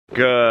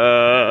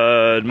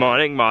Good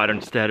morning, Modern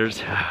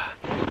Steaders.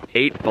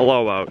 8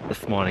 below out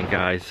this morning,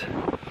 guys.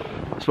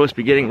 I'm supposed to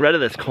be getting rid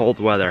of this cold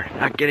weather,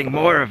 not getting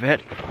more of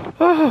it.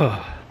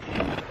 Oh.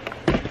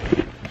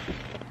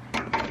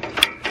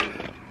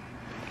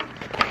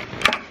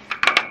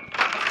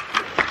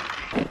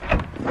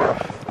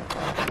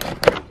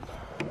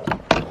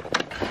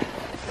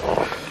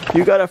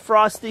 You got a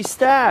frosty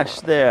stash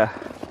there,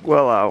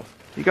 Willow.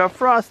 You got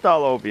frost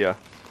all over you.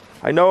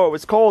 I know it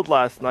was cold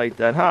last night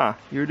then, huh?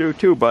 You do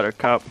too,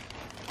 Buttercup.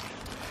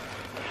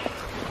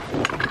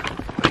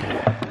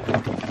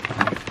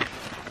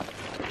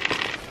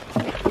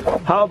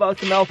 How about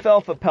some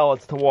alfalfa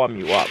pellets to warm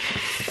you up?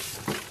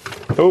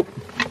 Oop.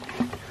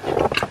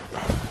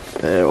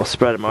 There, we'll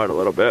spread them out a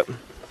little bit.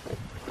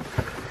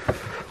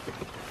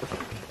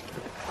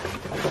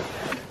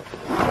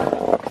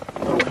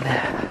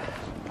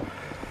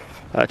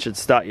 That should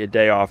start your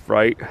day off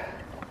right.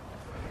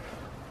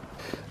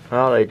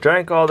 Well, they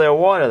drank all their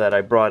water that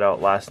I brought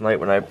out last night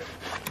when I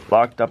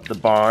locked up the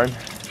barn.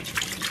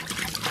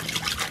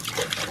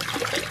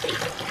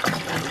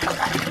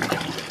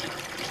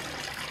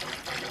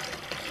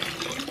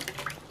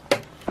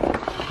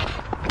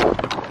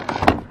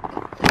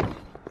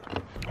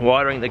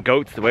 Watering the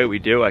goats the way we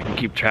do, I can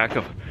keep track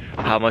of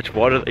how much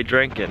water they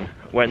drink and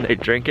when they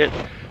drink it.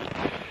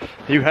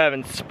 You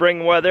having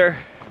spring weather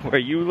where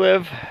you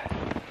live?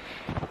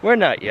 We're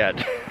not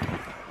yet.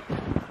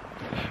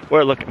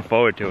 We're looking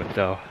forward to it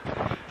though.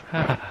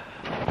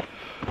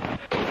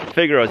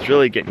 Figure I was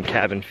really getting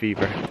cabin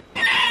fever.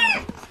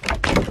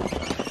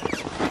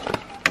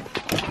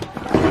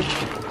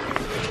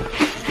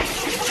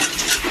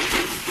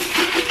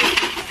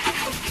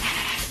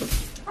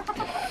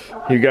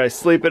 You guys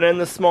sleeping in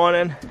this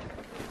morning?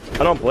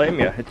 I don't blame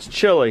you, it's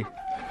chilly.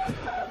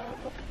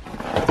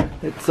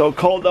 It's so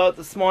cold out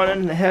this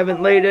morning, they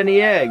haven't laid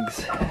any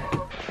eggs.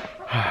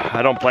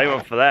 I don't blame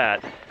them for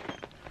that.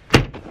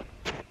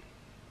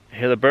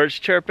 Hear the birds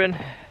chirping?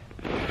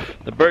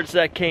 The birds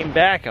that came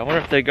back, I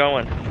wonder if they're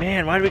going,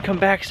 man, why did we come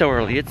back so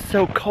early? It's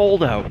so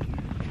cold out.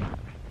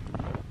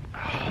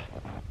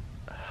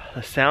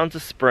 The sounds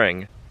of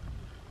spring.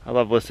 I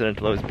love listening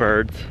to those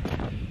birds.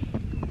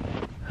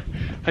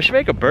 I should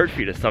make a bird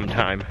feeder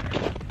sometime.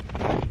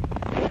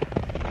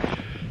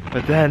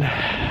 But then,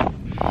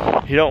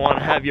 you don't want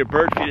to have your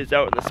bird feeders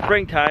out in the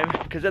springtime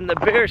because then the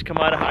bears come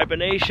out of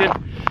hibernation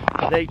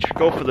and they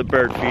go for the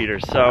bird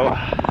feeders. So,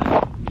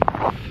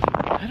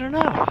 I don't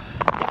know.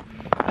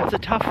 That's a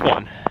tough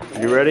one.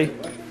 You ready?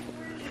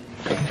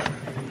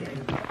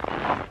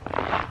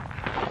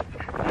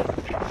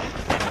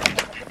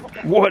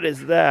 What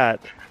is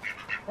that?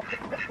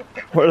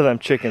 What are them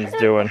chickens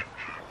doing?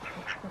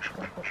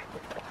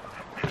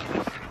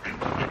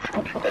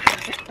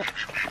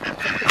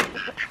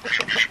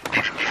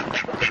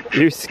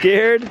 You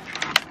scared?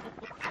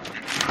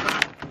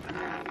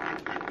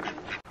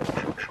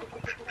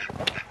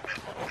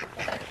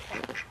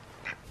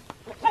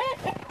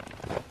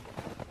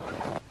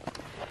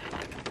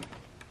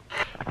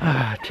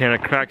 Tanner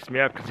cracks me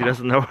up because he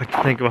doesn't know what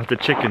to think about the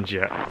chickens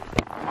yet.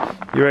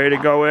 You ready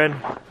to go in?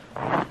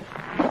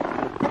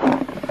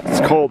 It's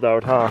cold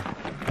out, huh?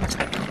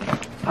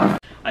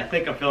 I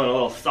think I'm feeling a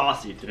little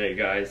saucy today,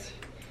 guys.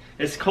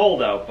 It's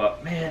cold out,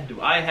 but man,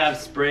 do I have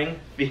spring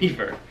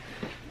fever.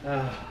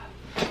 We're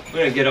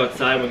gonna get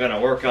outside, we're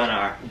gonna work on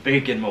our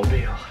bacon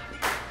mobile.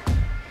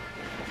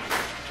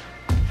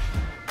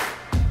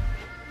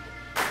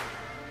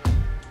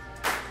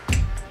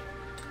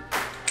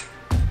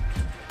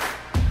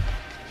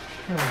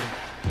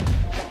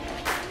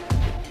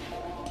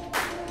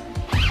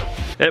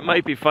 It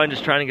might be fun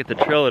just trying to get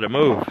the trailer to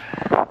move.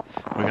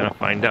 We're gonna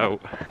find out.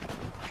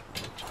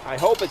 I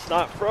hope it's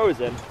not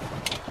frozen.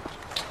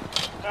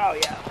 Oh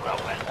yeah,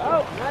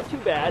 oh, not too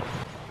bad.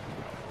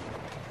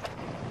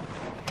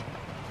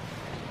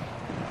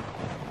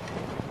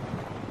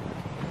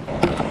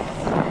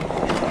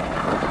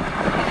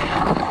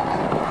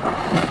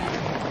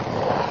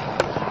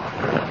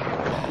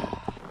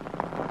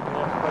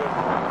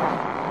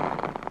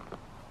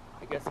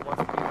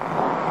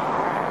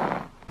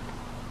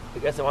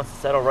 I guess it wants to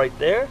settle right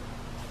there.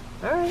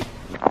 Alright.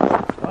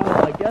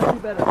 Well, I guess we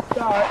better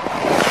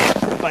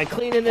start by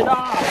cleaning it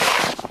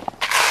off.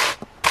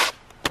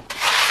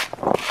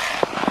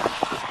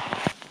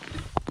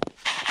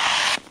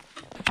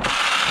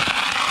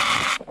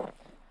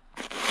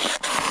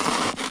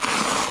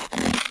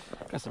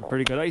 Got some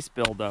pretty good ice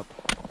buildup.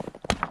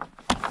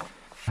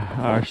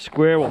 Our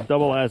square will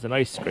double as an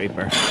ice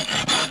scraper.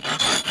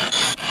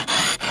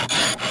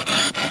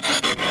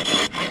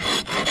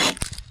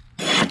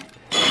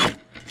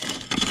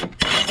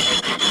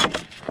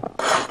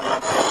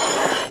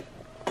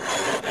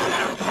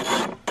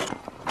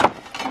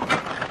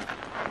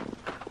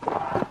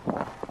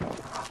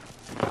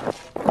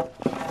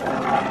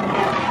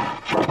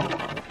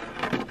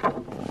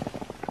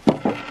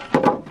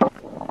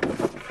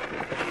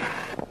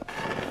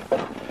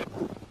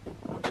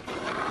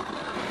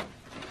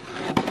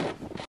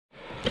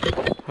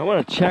 I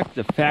want to check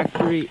the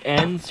factory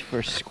ends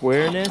for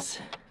squareness.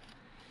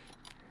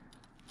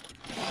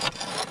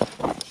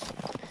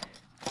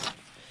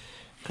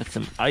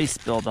 some ice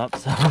buildup,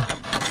 so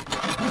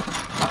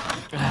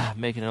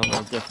making it a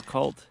little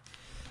difficult.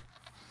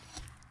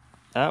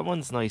 That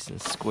one's nice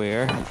and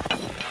square.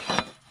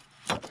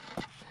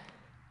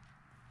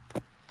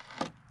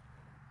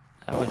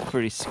 That one's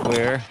pretty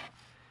square.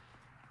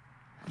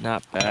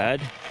 Not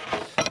bad.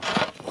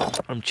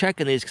 I'm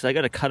checking these because I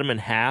got to cut them in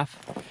half.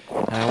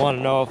 And I want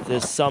to know if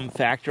there's some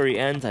factory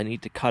ends I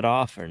need to cut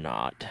off or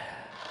not.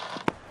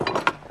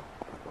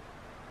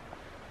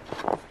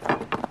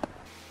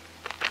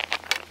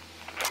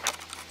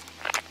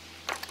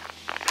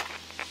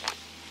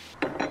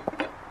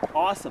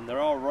 Awesome, they're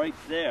all right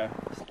there.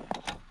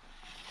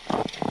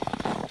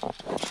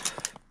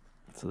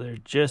 So they're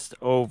just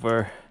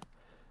over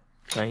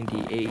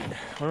 98. I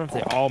wonder if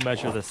they all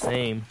measure the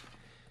same.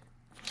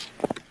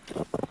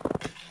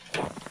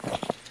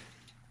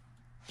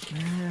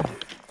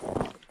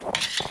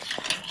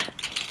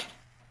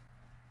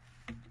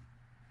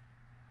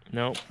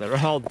 Nope, they're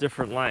all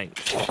different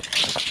lengths.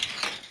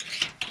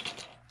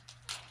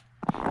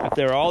 If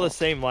they're all the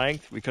same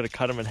length, we could have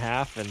cut them in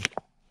half and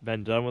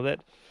been done with it.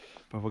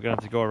 But we're going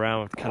to have to go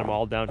around and cut them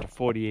all down to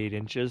 48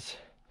 inches.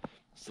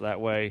 So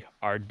that way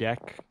our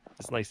deck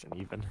is nice and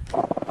even.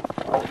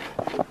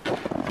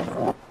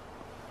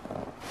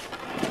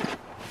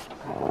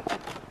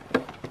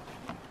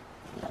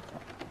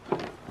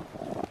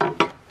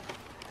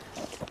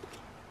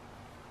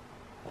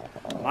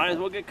 Might as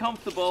well get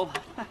comfortable.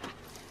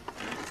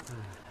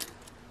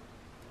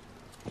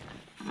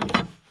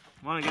 I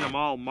want to get them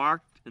all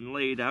marked and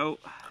laid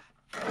out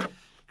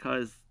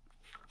because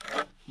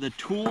the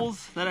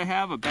tools that I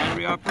have are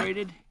battery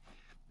operated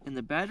and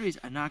the batteries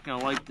are not going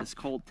to like this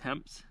cold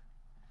temps.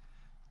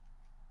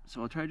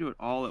 So I'll try to do it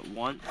all at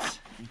once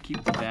and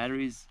keep the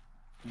batteries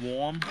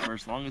warm for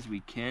as long as we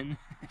can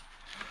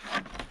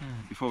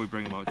before we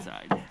bring them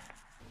outside.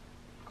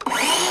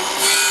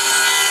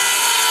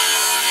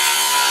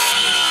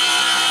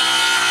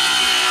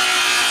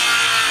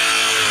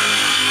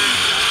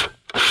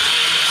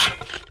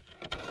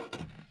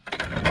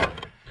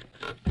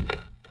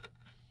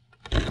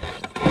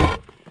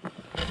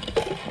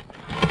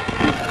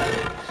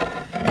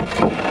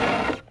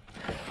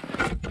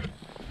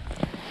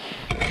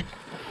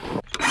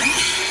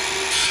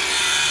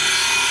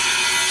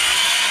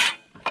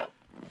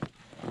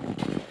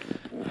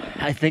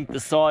 I think the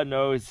saw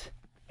nose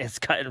is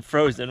cutting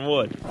frozen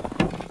wood.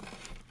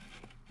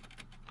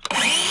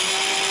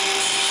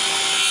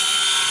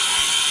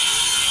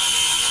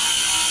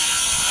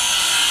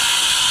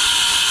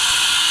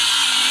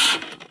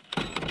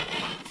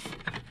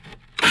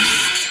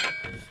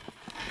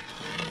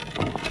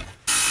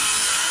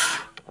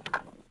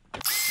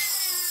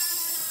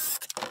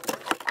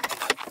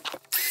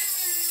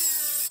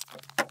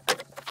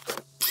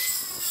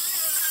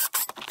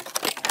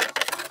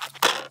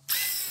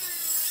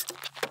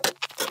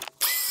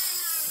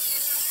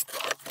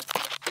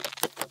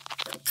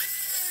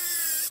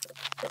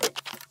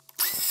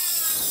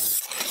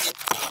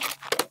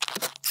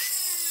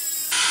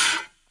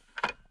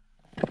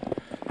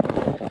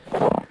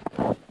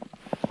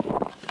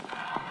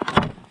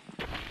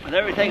 With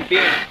everything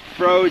being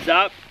froze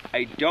up,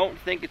 I don't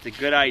think it's a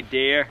good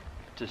idea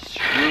to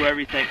screw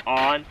everything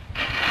on.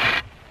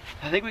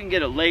 I think we can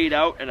get it laid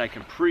out and I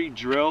can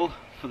pre-drill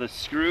for the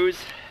screws,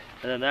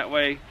 and then that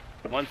way,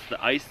 once the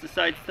ice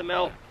decides to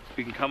melt,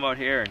 we can come out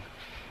here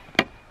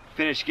and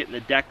finish getting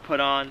the deck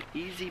put on.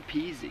 Easy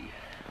peasy.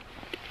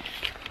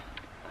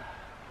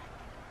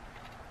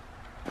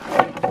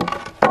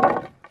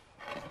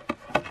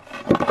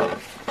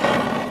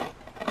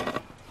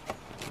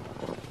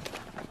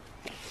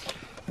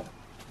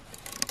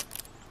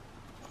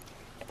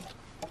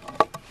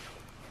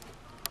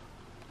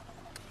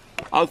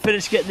 I'll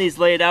finish getting these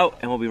laid out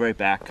and we'll be right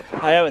back.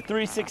 I have a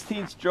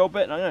 3/16 drill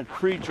bit and I'm going to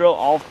pre-drill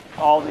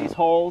all these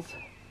holes.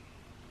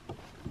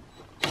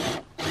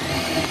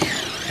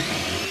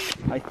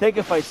 I think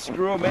if I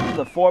screw them into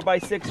the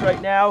 4x6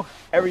 right now,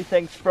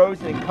 everything's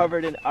frozen and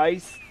covered in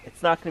ice.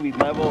 It's not going to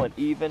be level and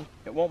even.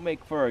 It won't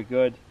make for a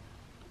good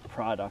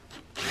product.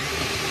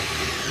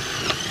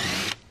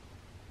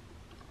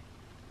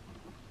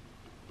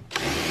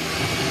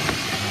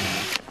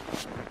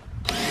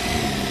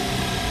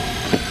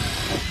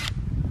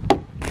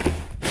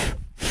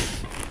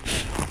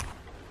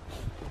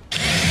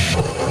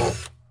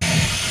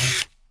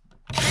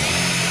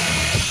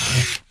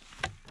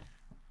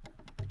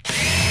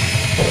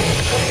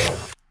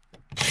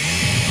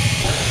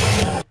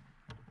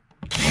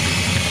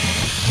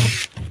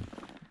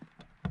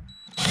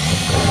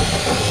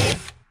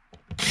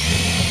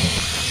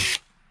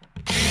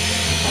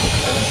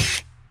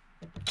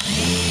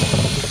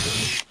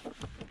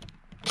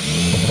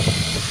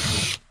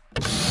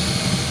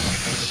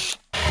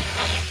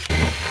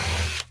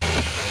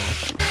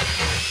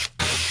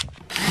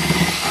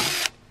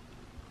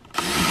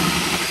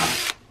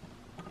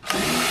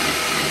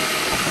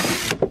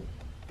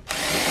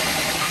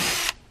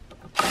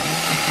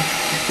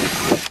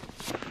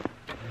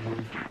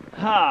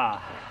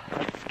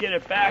 Let's get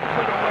it back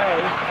put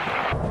away.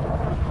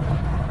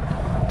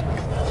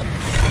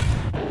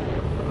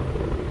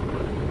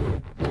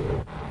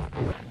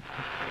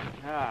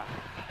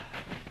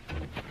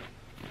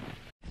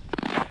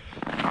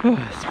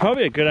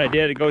 probably a good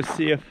idea to go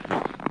see if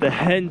the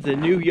hens in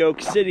New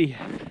York City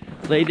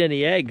laid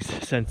any eggs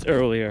since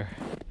earlier.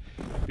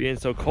 Being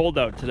so cold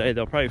out today,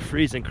 they'll probably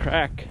freeze and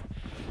crack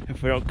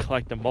if we don't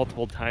collect them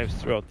multiple times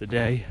throughout the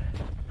day.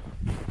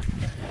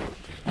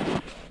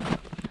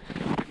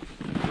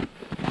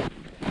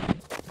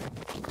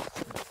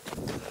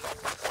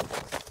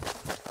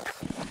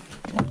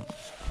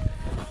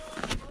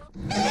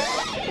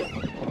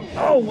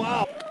 Oh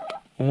wow!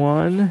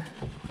 1,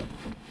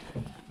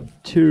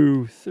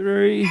 2,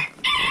 3,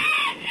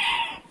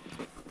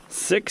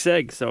 6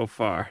 eggs so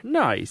far.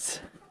 Nice.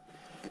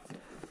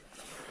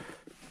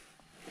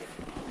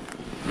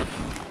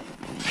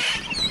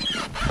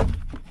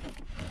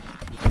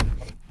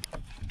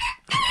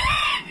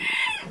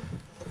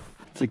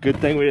 It's a good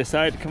thing we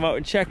decided to come out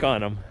and check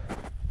on them.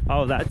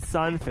 Oh, that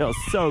sun feels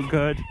so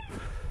good.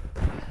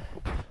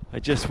 I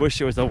just wish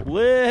it was a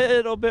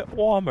little bit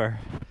warmer.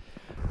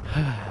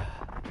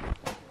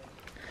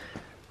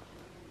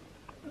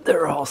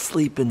 They're all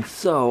sleeping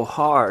so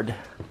hard.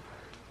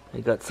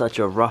 They got such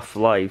a rough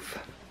life.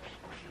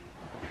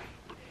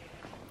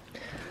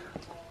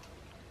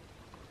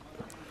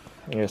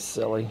 You're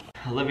silly.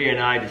 Olivia and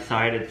I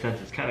decided, since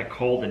it's kind of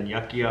cold and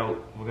yucky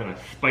out, we're gonna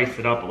spice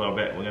it up a little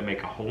bit. We're gonna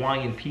make a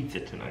Hawaiian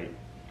pizza tonight.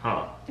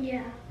 Huh?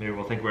 Yeah. Maybe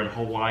we'll think we're in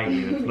Hawaii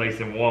and it's nice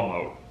and warm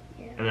out.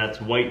 Yeah. And that's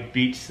white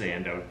beach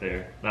sand out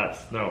there. Not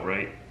snow,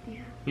 right?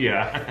 Yeah.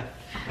 Yeah.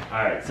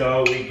 Alright,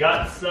 so we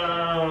got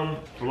some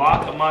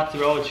block of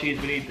mozzarella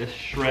cheese we need to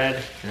shred,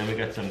 and then we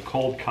got some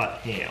cold cut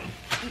ham.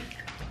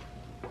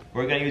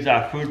 We're gonna use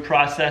our food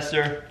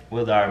processor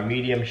with our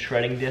medium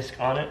shredding disc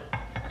on it.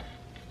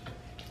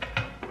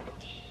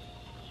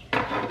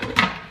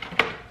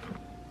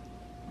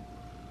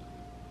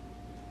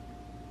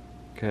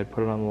 Go ahead,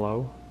 put it on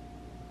low.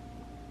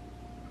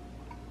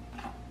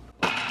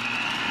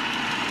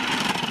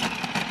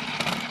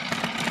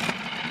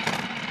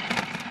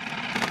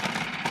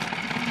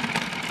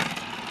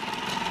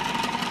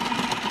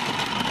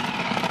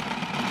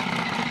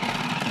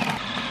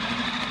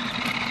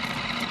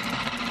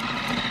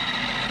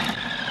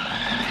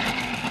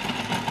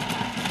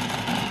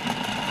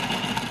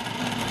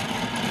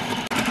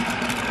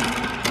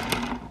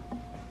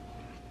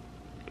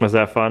 Was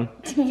that fun?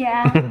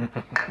 Yeah.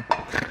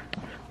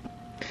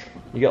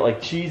 You got like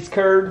cheese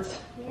curds?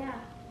 Yeah.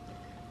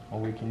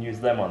 Well, we can use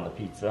them on the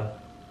pizza.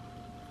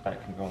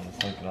 That can go in the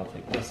sink and I'll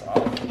take this off.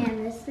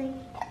 And this thing?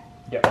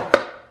 Yep.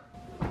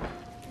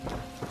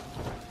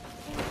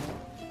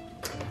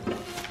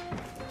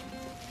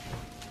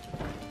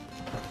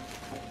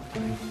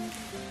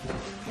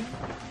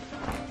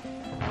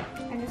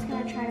 I'm just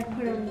gonna try to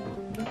put them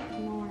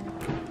more.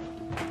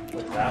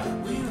 What's that?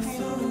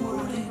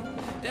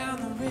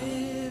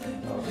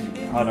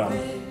 Hold on.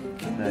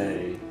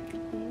 They.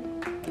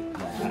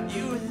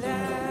 You were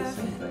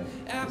laughing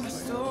at my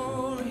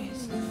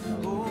stories.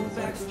 Go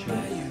back to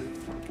you.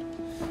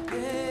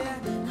 Yeah,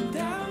 and I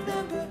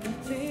remember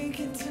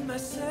thinking to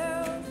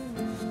myself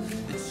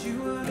that you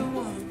were the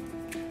one.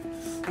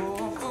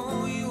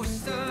 Oh, you were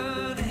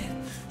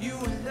stunning. You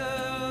were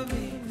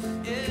lovely.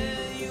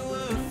 Yeah, you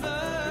were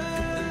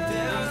fun.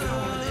 There was no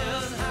one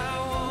else I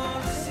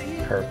want to see.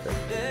 Perfect.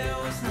 There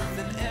was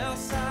nothing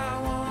else I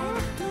want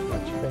to do.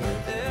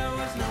 There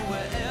was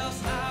nowhere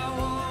else I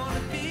want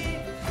to be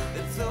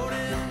than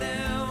floating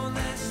down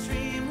that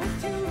stream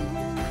with you.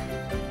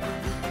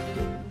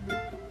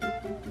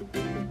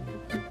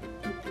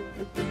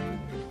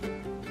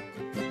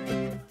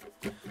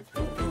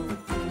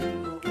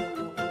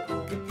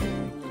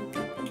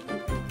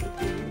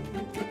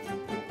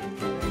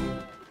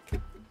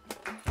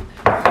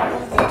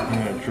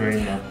 I'm going to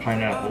drain the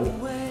pineapple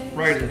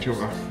right into a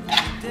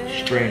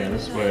strainer.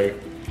 This way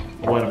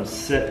I'll let them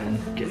sit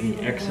and get any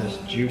excess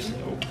juice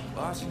out.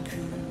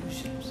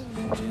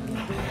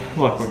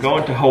 Look, we're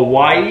going to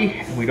Hawaii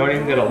and we don't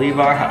even gotta leave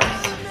our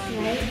house.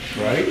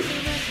 Right?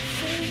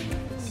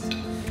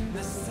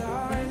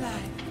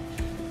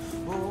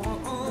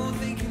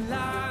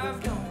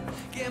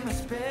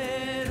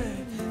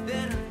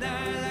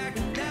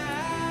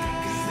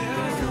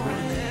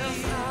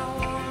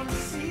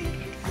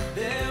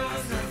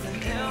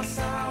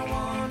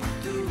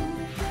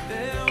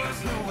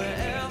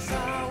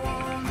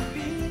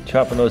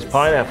 Chopping those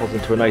pineapples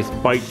into a nice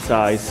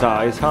bite-sized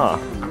size, huh?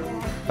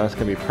 That's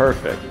gonna be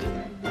perfect.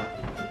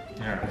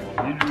 Alright,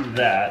 while you do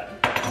that,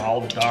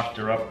 I'll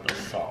doctor up the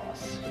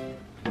sauce.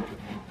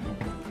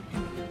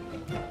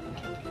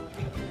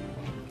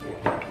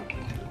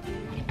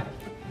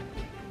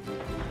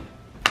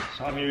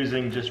 So I'm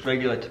using just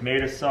regular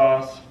tomato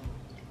sauce.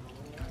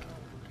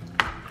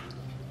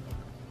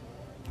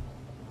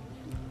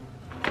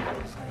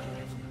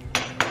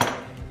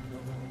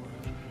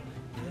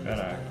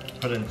 Gonna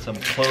put in some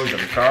cloves of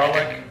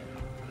garlic.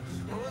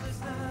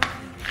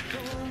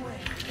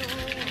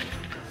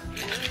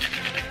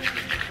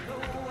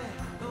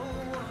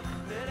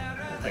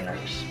 That thing are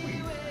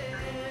sweet.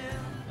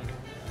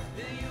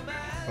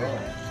 Oh.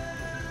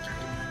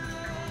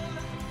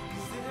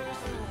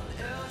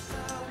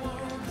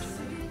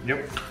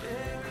 Yep.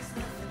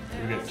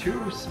 We get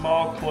 2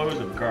 small cloves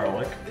of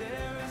garlic.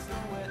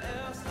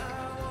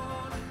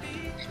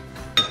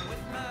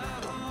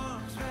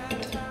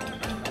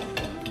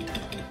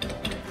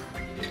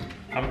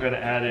 I'm going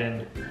to add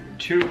in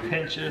 2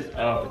 pinches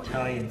of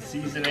Italian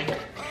seasoning.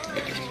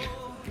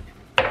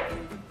 I'll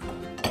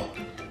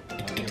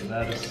give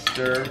that a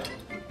stir.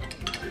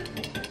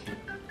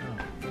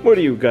 What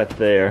do you got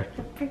there?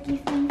 The pricky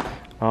thing.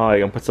 Oh, you're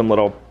gonna put some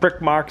little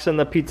brick marks in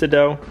the pizza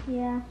dough?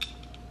 Yeah.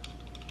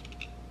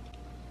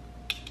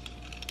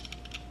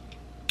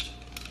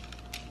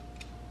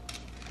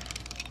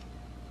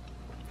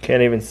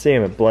 Can't even see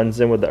them, it blends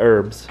in with the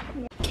herbs.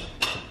 Yeah.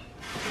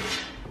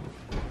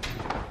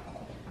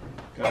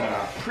 Got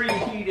our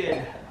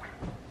preheated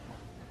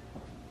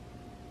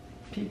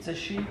pizza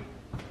sheet.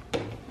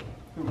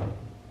 Ooh.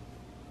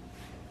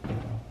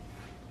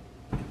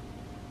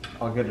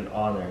 I'll get it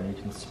on there and you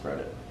can spread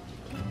it.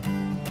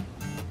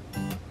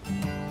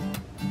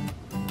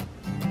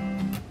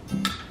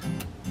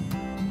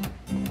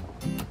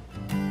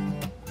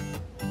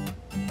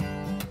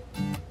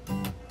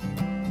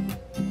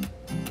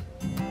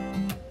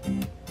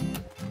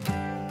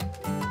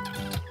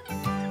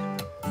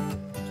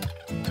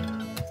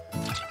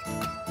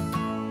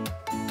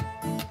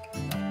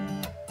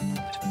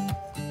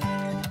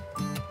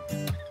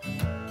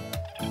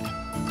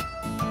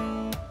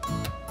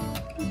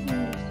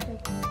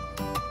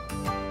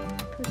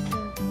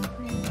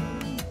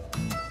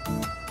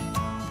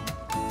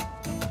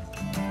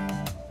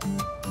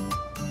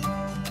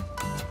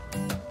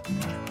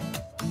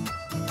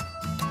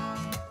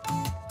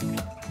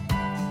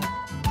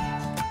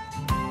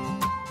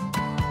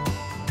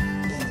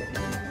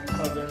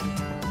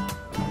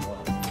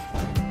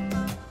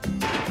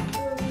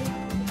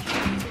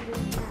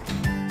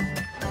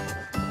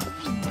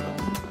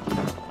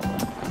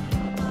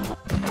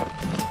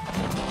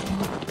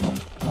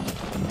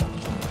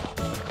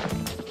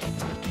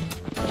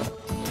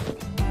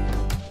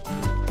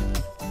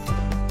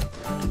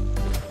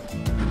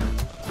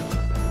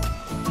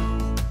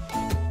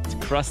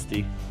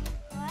 Crusty.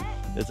 What?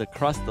 There's a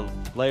crust, a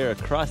layer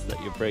of crust that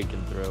you're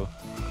breaking through.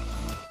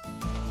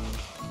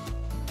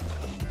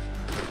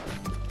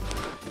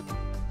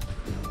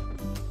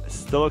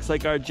 Still looks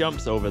like our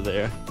jump's over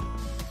there.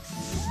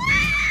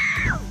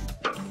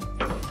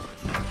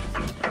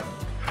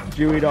 Did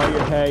you eat all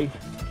your hay?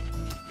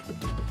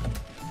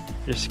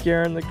 You're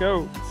scaring the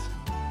goats.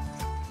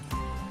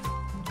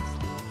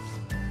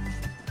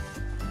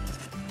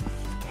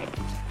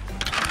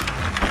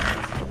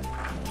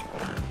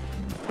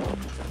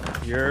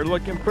 You're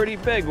looking pretty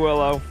big,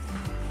 Willow.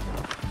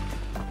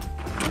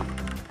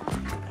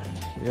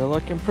 You're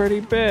looking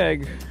pretty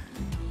big.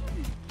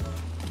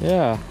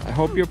 Yeah, I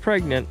hope you're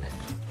pregnant.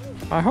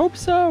 I hope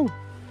so.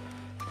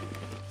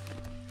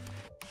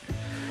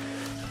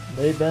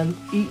 They've been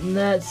eating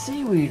that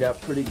seaweed up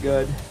pretty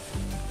good.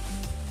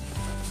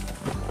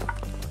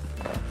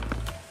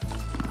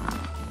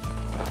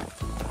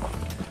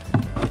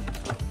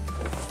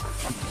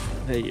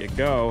 There you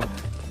go.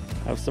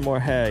 Have some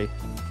more hay.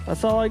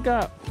 That's all I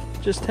got.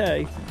 Just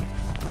hay.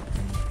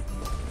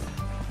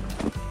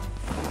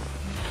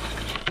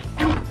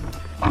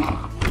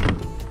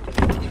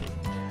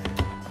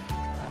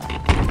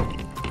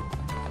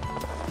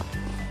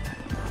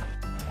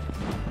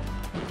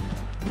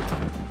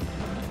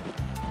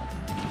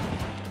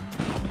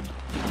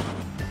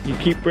 You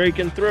keep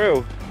breaking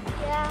through.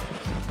 Yeah.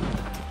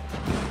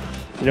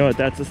 You know what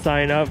that's a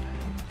sign of?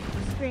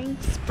 Spring.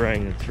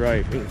 Spring, that's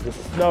right. It means the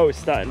snow is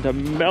starting to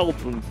melt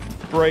and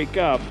break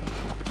up.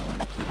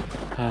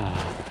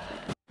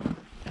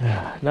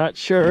 Not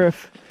sure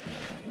if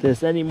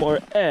there's any more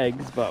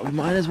eggs, but we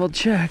might as well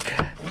check.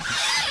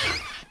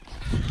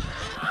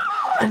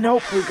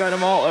 Nope, we got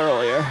them all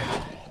earlier.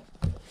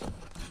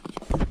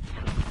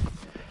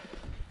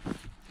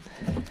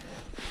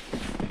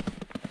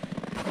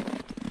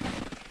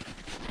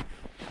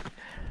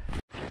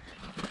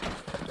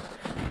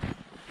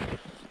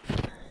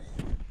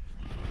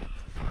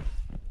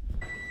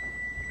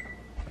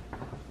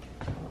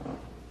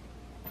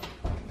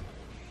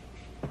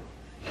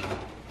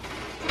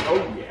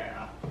 Oh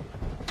yeah.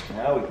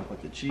 Now we can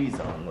put the cheese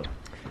on. Look,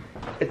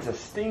 it's a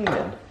steaming.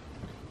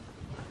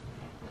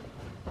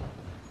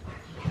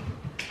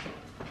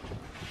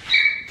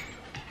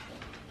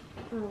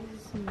 Oh,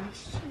 this is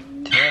nice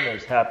cheese.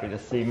 Tanner's happy to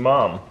see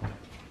Mom.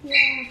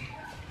 Yeah.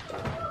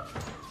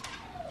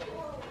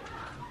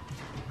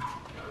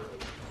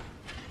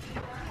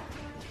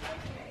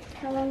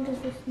 How long does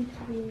this need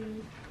to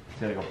be? It's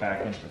gonna go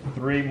back in for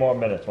 3 more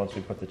minutes once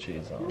we put the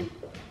cheese on.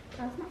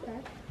 That's not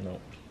bad. No.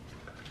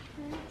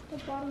 The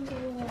bottom's a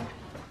little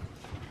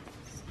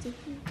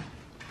sticky.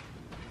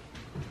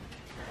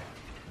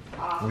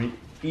 We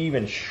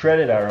even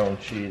shredded our own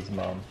cheese,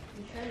 Mom.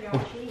 You shredded your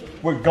own cheese.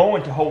 We're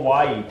going to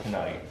Hawaii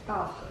tonight,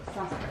 Oh,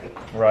 sounds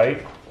great.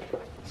 right?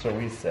 So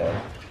we said.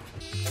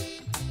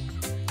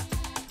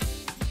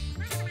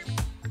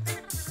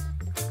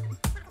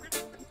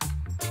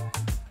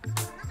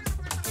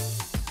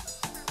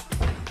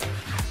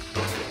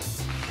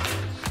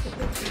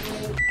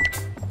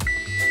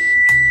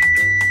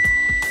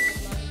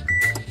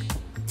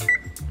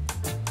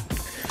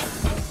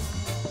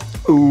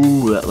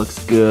 Ooh, that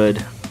looks good.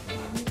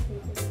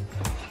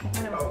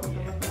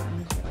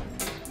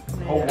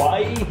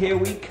 Hawaii, here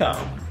we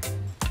come.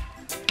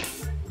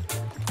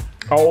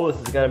 Oh,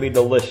 this is gonna be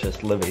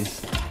delicious,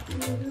 Livy's.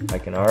 I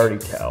can already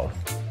tell.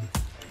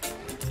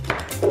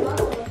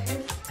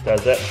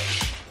 Does it?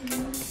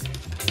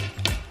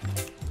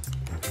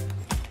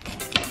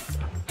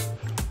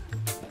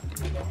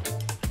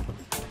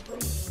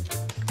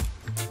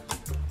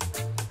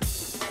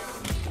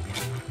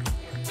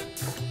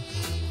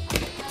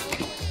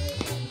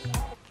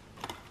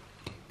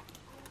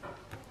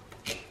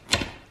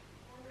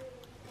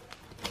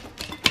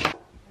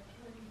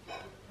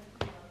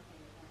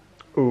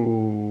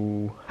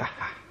 Ooh.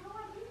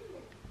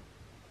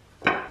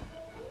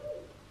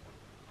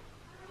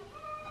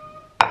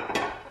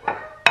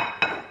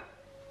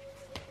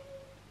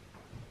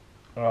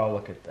 Oh,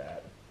 look at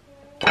that.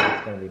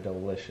 It's gonna be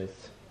delicious.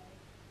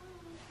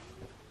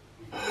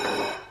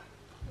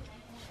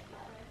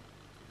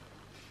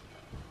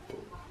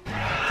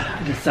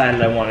 I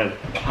decided I wanted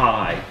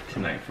pie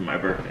tonight for my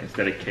birthday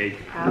instead of cake.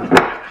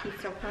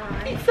 Pizza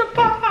pie. Pizza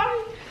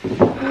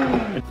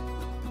pie!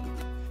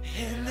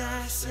 And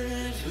I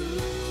said,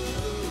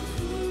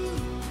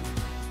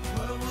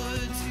 what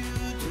would you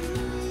do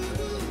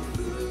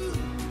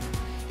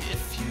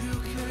if you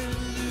could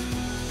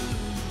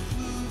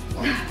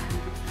lose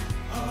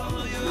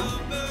all your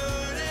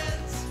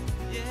burdens?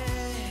 Yeah.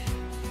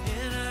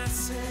 And I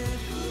said,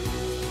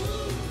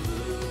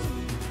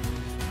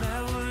 my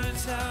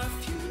words are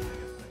few.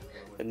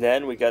 And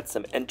then we got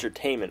some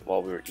entertainment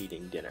while we were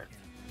eating dinner.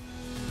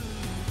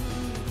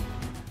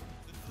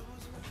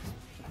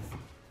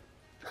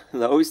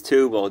 Those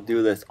two will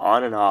do this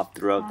on and off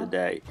throughout the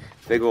day.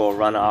 Bigger will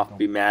run off,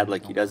 be mad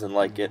like he doesn't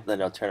like it, then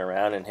he'll turn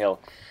around and he'll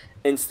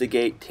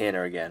instigate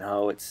Tanner again.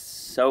 Oh, it's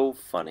so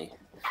funny.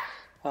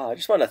 I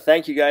just want to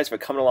thank you guys for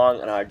coming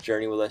along on our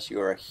journey with us.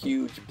 You are a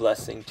huge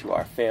blessing to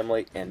our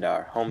family and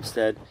our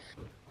homestead.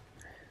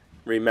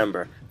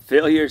 Remember,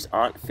 failures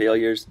aren't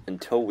failures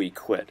until we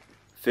quit.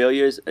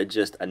 Failures are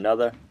just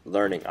another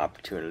learning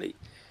opportunity.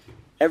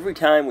 Every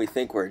time we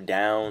think we're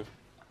down,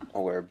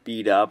 or we're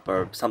beat up,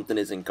 or something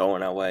isn't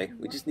going our way,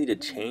 we just need to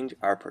change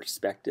our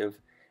perspective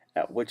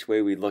at which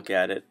way we look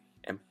at it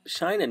and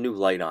shine a new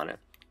light on it.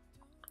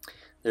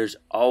 There's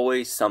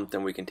always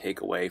something we can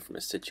take away from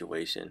a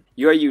situation.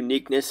 Your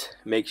uniqueness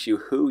makes you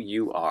who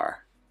you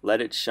are. Let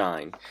it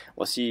shine.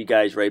 We'll see you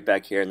guys right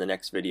back here in the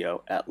next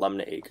video at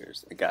Lumnah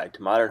Acres, a guide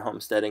to modern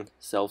homesteading,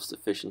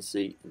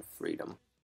 self-sufficiency, and freedom.